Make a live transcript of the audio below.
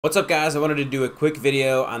What's up, guys? I wanted to do a quick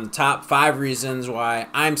video on the top 5 reasons why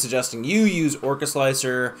I'm suggesting you use Orca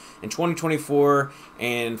Slicer in 2024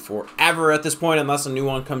 and forever at this point, unless a new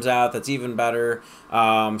one comes out that's even better.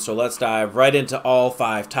 So let's dive right into all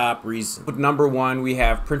 5 top reasons. With number 1, we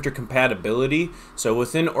have printer compatibility. So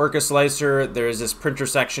within Orca Slicer, there's this printer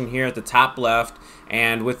section here at the top left,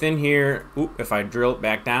 and within here, if I drill it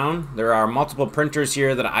back down, there are multiple printers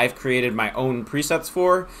here that I've created my own presets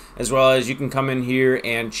for, as well as you can come in here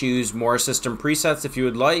and choose more system presets if you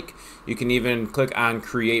would like. You can even click on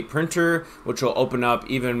create printer, which will open up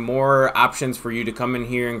even more options for you to come in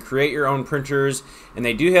here and create your own printers. And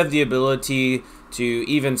they do have the ability to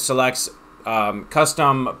even select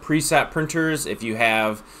custom preset printers if you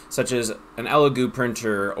have, such as an Elegoo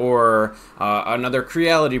printer or another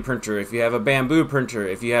Creality printer. If you have a Bamboo printer,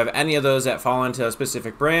 if you have any of those that fall into a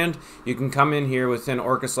specific brand, you can come in here within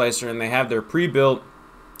Orca Slicer and they have their pre-built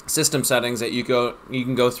system settings that you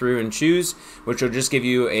can go through and choose, which will just give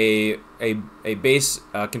you a base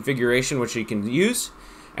configuration which you can use,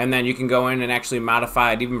 and then you can go in and actually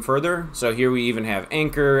modify it even further. So here we even have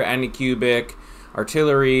anchor, anycubic,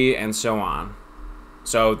 artillery, and so on.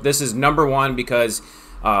 So this is number 1 because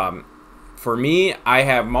for me, I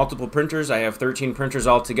have multiple printers. I have 13 printers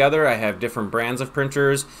altogether. I have different brands of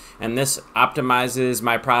printers, and this optimizes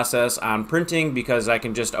my process on printing because I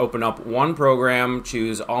can just open up one program,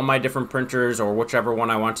 choose all my different printers or whichever one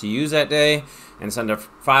I want to use that day, and send a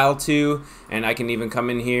file to, and I can even come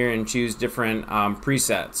in here and choose different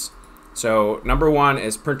presets. So number 1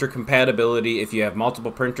 is printer compatibility if you have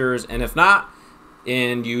multiple printers, and if not,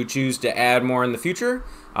 and you choose to add more in the future,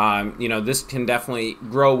 this can definitely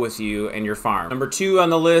grow with you and your farm. Number 2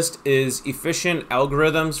 on the list is efficient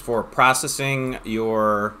algorithms for processing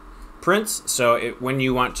your prints. So when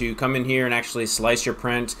you want to come in here and actually slice your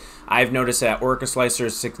print, I've noticed that Orca Slicer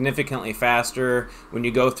is significantly faster when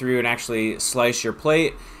you go through and actually slice your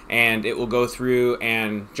plate, and it will go through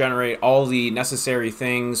and generate all the necessary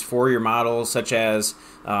things for your model, such as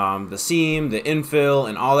the seam, the infill,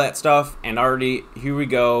 and all that stuff. And already here we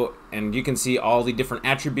go, and you can see all the different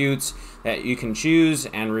attributes that you can choose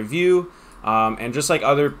and review, and just like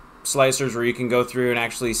other slicers where you can go through and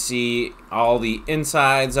actually see all the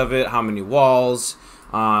insides of it, how many walls,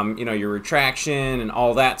 your retraction and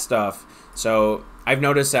all that stuff. So I've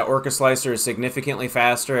noticed that Orca Slicer is significantly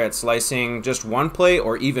faster at slicing just one plate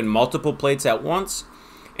or even multiple plates at once.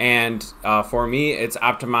 And for me, it's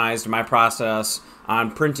optimized my process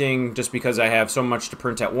on printing just because I have so much to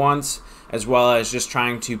print at once, as well as just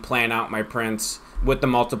trying to plan out my prints with the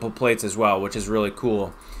multiple plates as well, which is really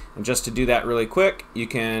cool. And just to do that really quick, you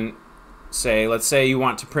can say, let's say you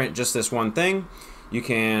want to print just this one thing. You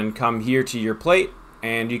can come here to your plate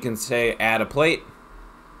and you can say add a plate,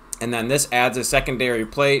 and then this adds a secondary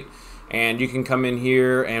plate, and you can come in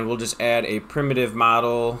here and we'll just add a primitive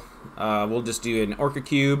model. We'll just do an Orca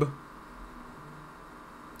cube.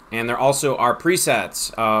 And there also are presets,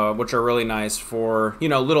 which are really nice for,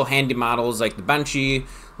 little handy models like the Benchy,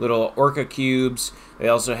 little Orca cubes. They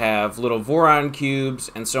also have little Voron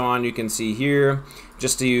cubes and so on. You can see here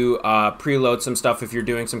just to preload some stuff if you're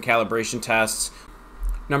doing some calibration tests.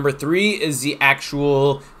 Number 3 is the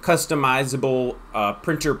actual customizable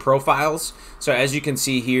printer profiles. So as you can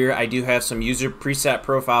see here, I do have some user preset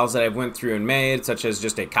profiles that I've went through and made, such as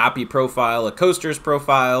just a copy profile, a coasters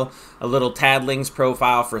profile, a little Tadlings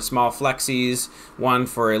profile for small flexies, one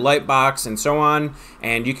for a light box, and so on.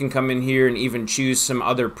 And you can come in here and even choose some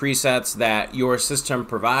other presets that your system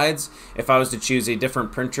provides. If I was to choose a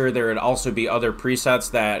different printer, there would also be other presets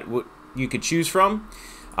that you could choose from.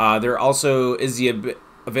 There also is the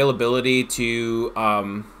availability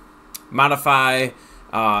to modify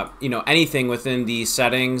anything within these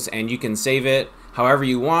settings, and you can save it however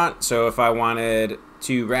you want. So if I wanted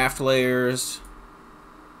 2 raft layers,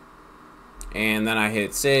 and then I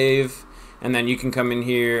hit save, and then you can come in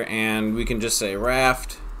here and we can just say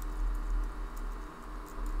raft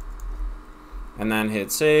and then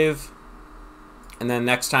hit save. And then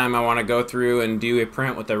next time I want to go through and do a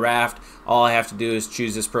print with the raft, all I have to do is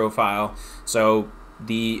choose this profile. So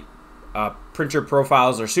the printer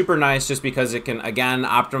profiles are super nice just because it can, again,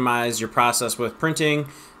 optimize your process with printing,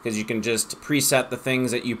 because you can just preset the things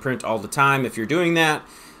that you print all the time if you're doing that,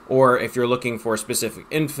 or if you're looking for a specific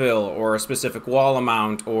infill or a specific wall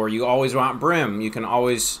amount, or you always want brim, you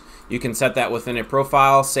can set that within a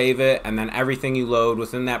profile, save it, and then everything you load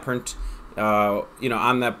within that print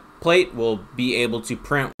on that plate will be able to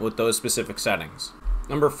print with those specific settings.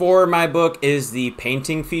 Number 4 in my book is the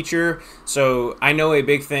painting feature. So I know a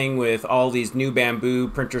big thing with all these new Bamboo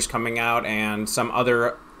printers coming out and some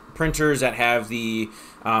other printers that have the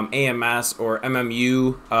AMS or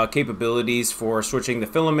MMU capabilities for switching the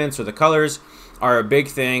filaments or the colors are a big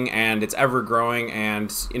thing, and it's ever growing,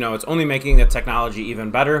 and you know, it's only making the technology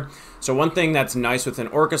even better. So one thing that's nice with an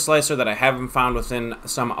Orca Slicer that I haven't found within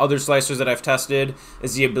some other slicers that I've tested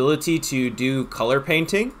is the ability to do color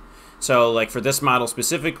painting. So like for this model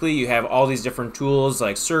specifically, you have all these different tools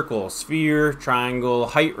like circle, sphere, triangle,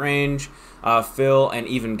 height range, fill, and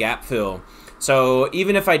even gap fill. So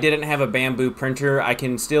even if I didn't have a bamboo printer, I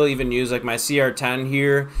can still even use like my CR10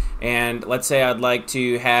 here, and let's say I'd like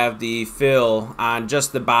to have the fill on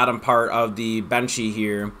just the bottom part of the benchy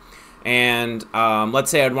here, and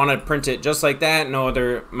let's say I'd want to print it just like that, no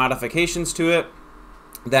other modifications to it.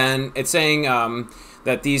 Then it's saying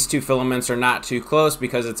that these two filaments are not too close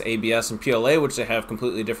because it's ABS and PLA, which they have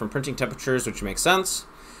completely different printing temperatures, which makes sense.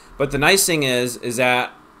 But the nice thing is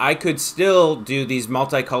that I could still do these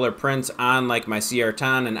multicolor prints on like my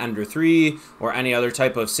CR10 and Ender 3 or any other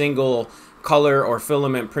type of single color or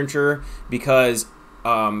filament printer, because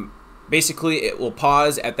basically it will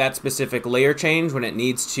pause at that specific layer change when it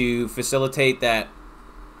needs to facilitate that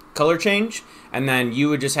color change, and then you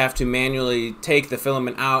would just have to manually take the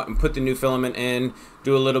filament out and put the new filament in,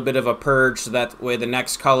 do a little bit of a purge so that way the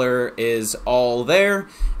next color is all there,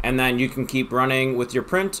 and then you can keep running with your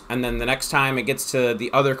print, and then the next time it gets to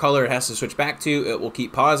the other color it has to switch back to, it will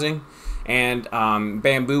keep pausing. And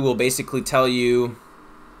Bamboo will basically tell you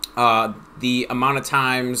the amount of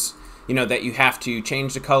times, you know, that you have to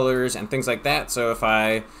change the colors and things like that. So if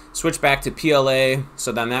I switch back to PLA,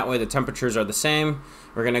 so then that way the temperatures are the same,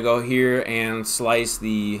 we're gonna go here and slice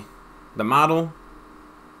the model.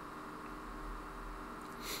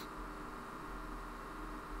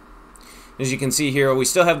 As you can see here, we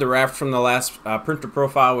still have the raft from the last printer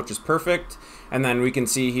profile, which is perfect. And then we can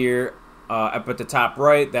see here up at the top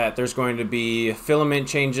right that there's going to be filament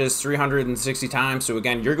changes 360 times. So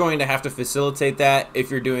again, you're going to have to facilitate that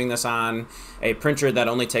if you're doing this on a printer that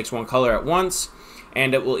only takes one color at once.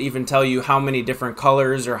 And it will even tell you how many different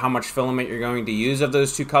colors or how much filament you're going to use of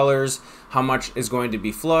those two colors, how much is going to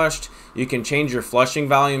be flushed. You can change your flushing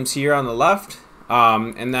volumes here on the left.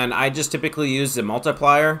 And then I just typically use the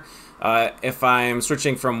multiplier. If I'm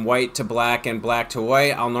switching from white to black and black to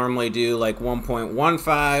white, I'll normally do like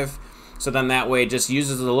 1.15. So then that way it just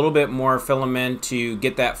uses a little bit more filament to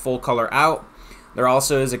get that full color out. There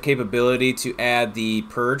also is a capability to add the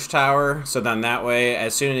purge tower. So then that way,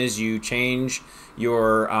 as soon as you change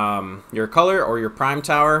your color or your prime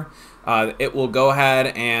tower, it will go ahead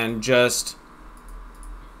and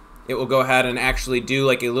actually do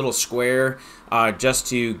like a little square just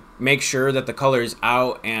to make sure that the color is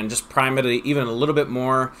out, and just prime it even a little bit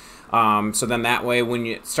more. So then that way when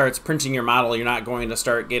it starts printing your model, you're not going to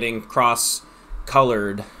start getting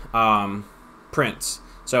cross-colored prints.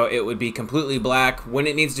 So it would be completely black when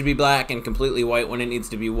it needs to be black and completely white when it needs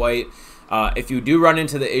to be white. If you do run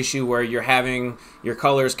into the issue where you're having your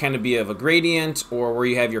colors kind of be of a gradient, or where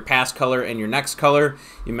you have your past color and your next color,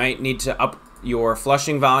 you might need to up your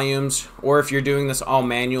flushing volumes, or if you're doing this all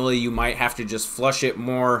manually, you might have to just flush it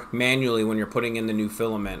more manually when you're putting in the new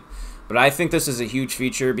filament. But I think this is a huge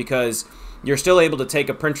feature because you're still able to take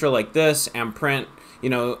a printer like this and print, you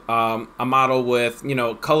know, a model with, you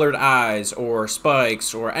know, colored eyes or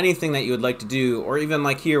spikes or anything that you would like to do, or even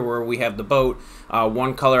like here where we have the boat,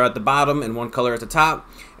 one color at the bottom and one color at the top,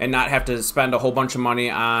 and not have to spend a whole bunch of money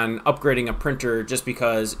on upgrading a printer just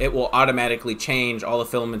because it will automatically change all the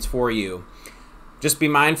filaments for you. Just be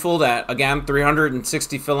mindful that, again,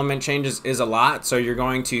 360 filament changes is a lot, so you're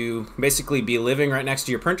going to basically be living right next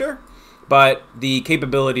to your printer, but the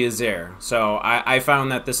capability is there. So I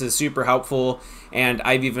found that this is super helpful, and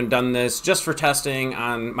I've even done this just for testing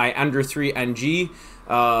on my Ender 3 NG,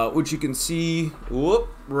 which you can see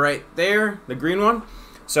right there, the green one.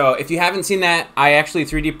 So if you haven't seen that, I actually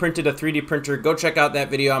 3D printed a 3D printer. Go check out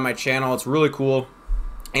that video on my channel. It's really cool.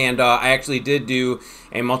 And I actually did do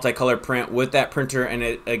a multicolor print with that printer, and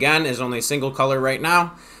it again is only single color right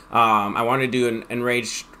now. I want to do an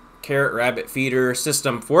enraged carrot rabbit feeder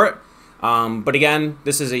system for it. But again,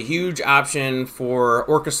 this is a huge option for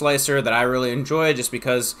Orca Slicer that I really enjoy, just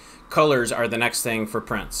because colors are the next thing for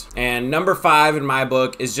prints. And number 5 in my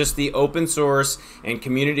book is just the open source and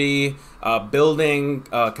community building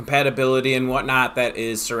compatibility and whatnot that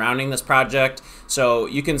is surrounding this project. So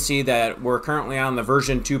you can see that we're currently on the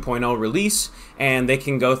version 2.0 release, and they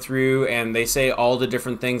can go through and they say all the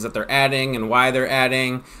different things that they're adding and why they're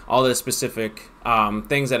adding, all the specific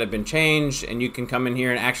things that have been changed, and you can come in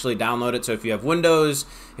here and actually download it. So if you have Windows,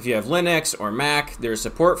 if you have Linux or Mac, there's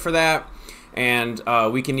support for that. and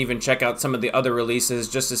we can even check out some of the other releases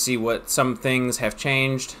just to see what some things have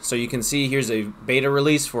changed. So you can see here's a beta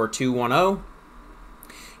release for 2.10.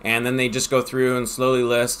 And then they just go through and slowly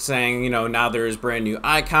list saying, you know, now there's brand new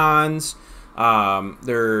icons.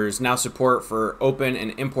 There's now support for open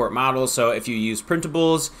and import models. So if you use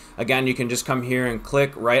printables, again, you can just come here and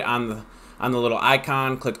click right on the little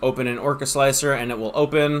icon, click open in Orca Slicer, and it will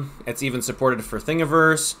open. It's even supported for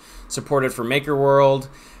Thingiverse, supported for Maker World,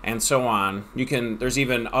 and so on. There's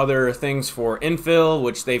even other things for infill,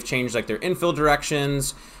 which they've changed like their infill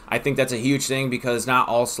directions. I think that's a huge thing because not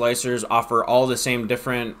all slicers offer all the same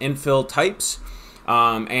different infill types,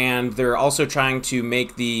 and they're also trying to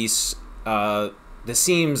make these the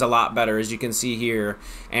seams a lot better, as you can see here,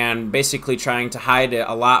 and basically trying to hide it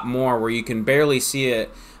a lot more where you can barely see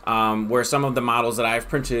it, where some of the models that I've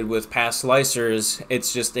printed with past slicers,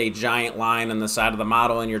 it's just a giant line on the side of the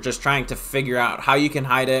model and you're just trying to figure out how you can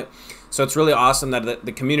hide it. So it's really awesome that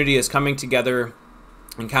the community is coming together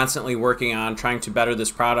and constantly working on trying to better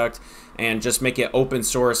this product and just make it open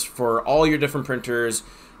source for all your different printers,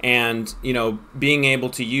 and you know, being able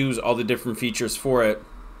to use all the different features for it.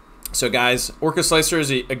 So guys, Orca Slicer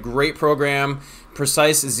is a great program.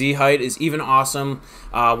 Precise Z height is even awesome.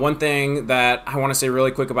 One thing that I want to say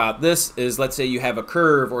really quick about this is, let's say you have a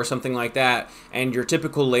curve or something like that, and your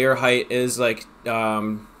typical layer height is like you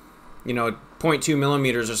know, 0.2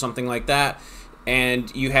 millimeters or something like that,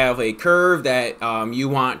 and you have a curve that you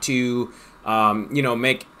want to you know,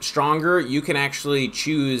 make stronger. You can actually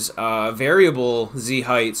choose variable Z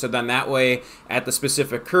height, so then that way at the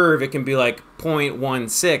specific curve it can be like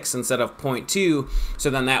 0.16 instead of 0.2, so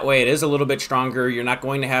then that way it is a little bit stronger. You're not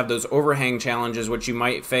going to have those overhang challenges which you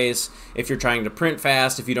might face if you're trying to print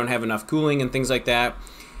fast, if you don't have enough cooling and things like that.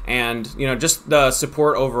 And you know, just the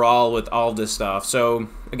support overall with all of this stuff. So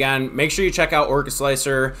again, make sure you check out Orca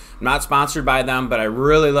Slicer. I'm not sponsored by them, but I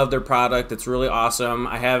really love their product. It's really awesome.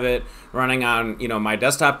 I have it running on, you know, my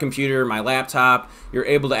desktop computer, my laptop. You're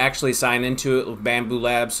able to actually sign into it with Bamboo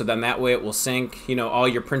Labs, so then that way it will sync, you know, all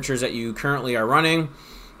your printers that you currently are running.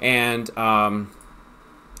 And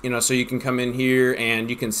you know, so you can come in here and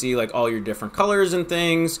you can see like all your different colors and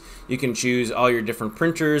things. You can choose all your different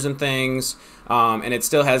printers and things, and it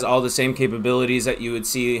still has all the same capabilities that you would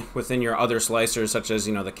see within your other slicers, such as,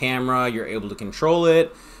 you know, the camera. You're able to control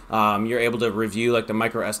it. You're able to review like the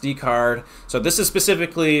micro SD card. So this is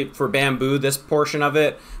specifically for Bamboo, this portion of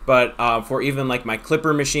it, but for even like my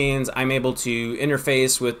Clipper machines, I'm able to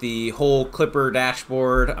interface with the whole Clipper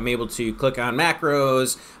dashboard. I'm able to click on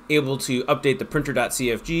macros, able to update the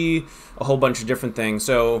printer.cfg, a whole bunch of different things.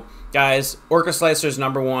 So guys, Orca Slicer is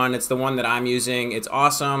 #1. It's the one that I'm using. It's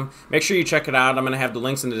awesome. Make sure you check it out. I'm going to have the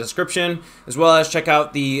links in the description, as well as check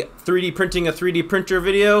out the 3D printing a 3D printer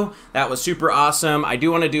video. That was super awesome. I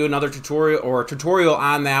do want to do another tutorial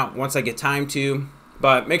on that once I get time to.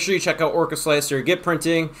 But make sure you check out Orca Slicer, get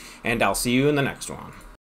printing, and I'll see you in the next one.